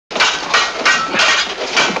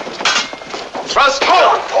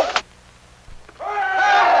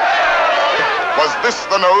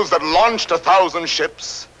the nose that launched 1,000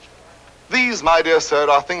 ships. These, my dear sir,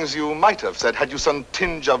 are things you might have said had you some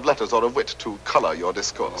tinge of letters or of wit to color your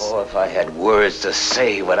discourse. Oh, if I had words to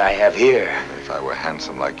say what I have here. If I were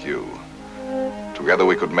handsome like you, together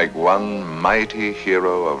we could make one mighty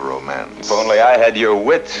hero of romance. If only I had your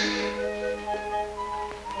wit.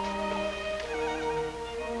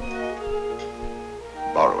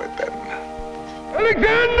 Borrow it then.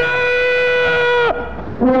 Alexander!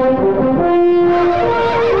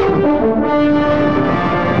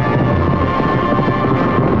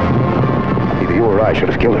 Either you or I should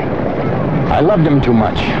have killed him. I loved him too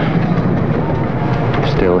much.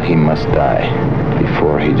 Still, he must die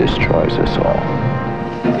before he destroys us all.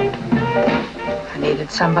 I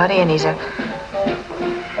needed somebody, and he's a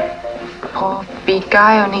poor, beat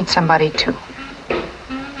guy who needs somebody too.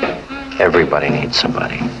 Everybody needs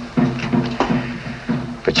somebody.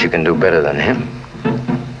 But you can do better than him.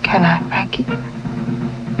 Can I, Frankie?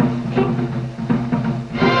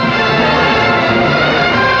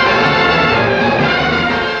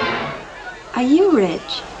 Are you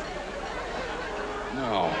rich?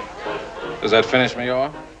 No. Does that finish me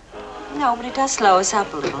off? No, but it does slow us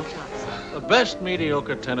up a little. The best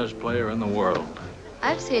mediocre tennis player in the world.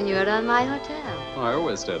 I've seen you around my hotel. Oh, I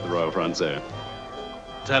always stay at the Royal Frontier.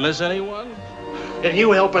 Tennis, anyone? Can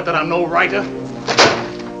you help it that I'm no writer?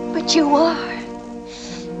 But you are.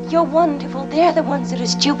 You're wonderful. They're the ones that are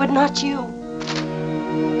stupid, not you.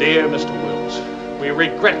 Dear Mr. Wills, we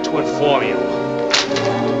regret to inform you.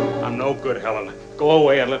 I'm no good, Helen. Go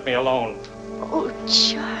away and let me alone. Oh,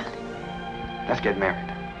 Charlie. Let's get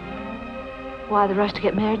married. Why the rush to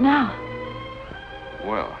get married now?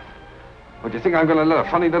 Well, do you think I'm going to let a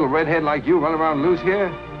funny little redhead like you run around loose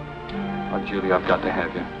here? Oh, Julie, I've got to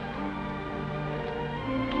have you.